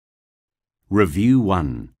Review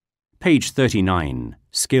 1. Page 39.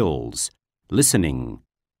 Skills. Listening.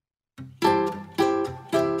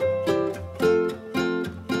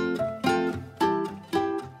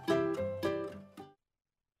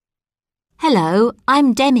 Hello,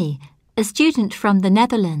 I'm Demi, a student from the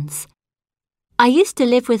Netherlands. I used to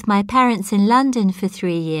live with my parents in London for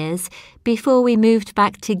 3 years before we moved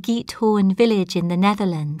back to Giethoorn village in the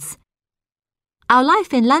Netherlands. Our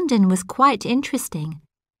life in London was quite interesting.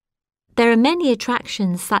 There are many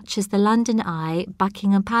attractions such as the London Eye,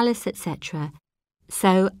 Buckingham Palace, etc.,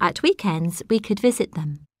 so at weekends we could visit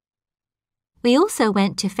them. We also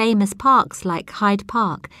went to famous parks like Hyde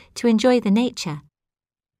Park to enjoy the nature.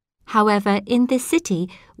 However, in this city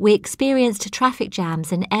we experienced traffic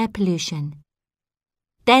jams and air pollution.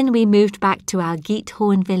 Then we moved back to our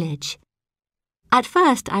Giethoorn village. At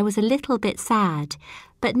first I was a little bit sad,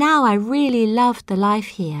 but now I really loved the life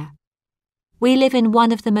here. We live in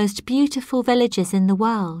one of the most beautiful villages in the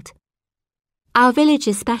world. Our village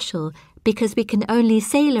is special because we can only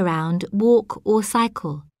sail around, walk or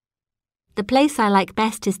cycle. The place I like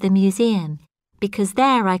best is the museum, because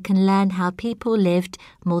there I can learn how people lived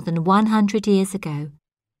more than 100 years ago.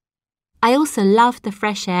 I also love the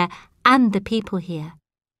fresh air and the people here.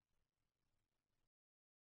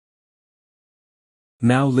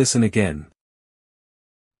 Now listen again.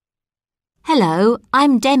 Hello,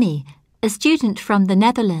 I'm Demi, a student from the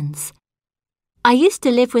Netherlands. I used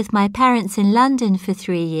to live with my parents in London for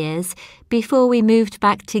 3 years before we moved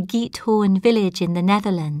back to Giethoorn village in the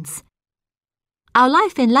Netherlands. Our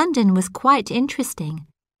life in London was quite interesting.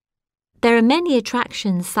 There are many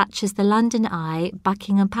attractions such as the London Eye,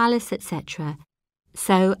 Buckingham Palace, etc.,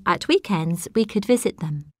 so at weekends we could visit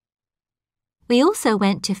them. We also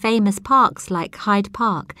went to famous parks like Hyde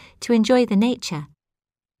Park to enjoy the nature.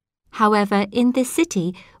 However, in this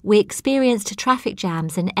city we experienced traffic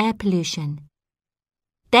jams and air pollution.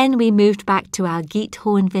 Then we moved back to our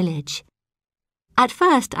Giethoorn village. At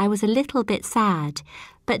first I was a little bit sad,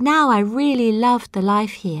 but now I really loved the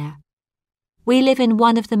life here. We live in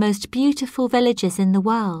one of the most beautiful villages in the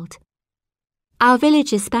world. Our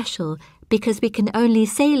village is special because we can only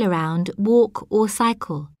sail around, walk or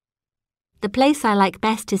cycle. The place I like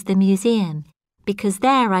best is the museum, because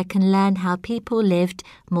there I can learn how people lived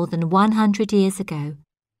more than 100 years ago.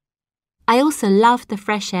 I also love the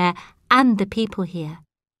fresh air and the people here.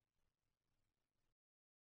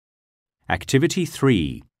 Activity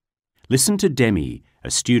 3. Listen to Demi, a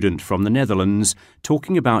student from the Netherlands,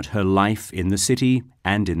 talking about her life in the city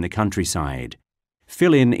and in the countryside.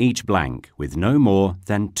 Fill in each blank with no more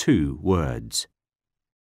than 2 words.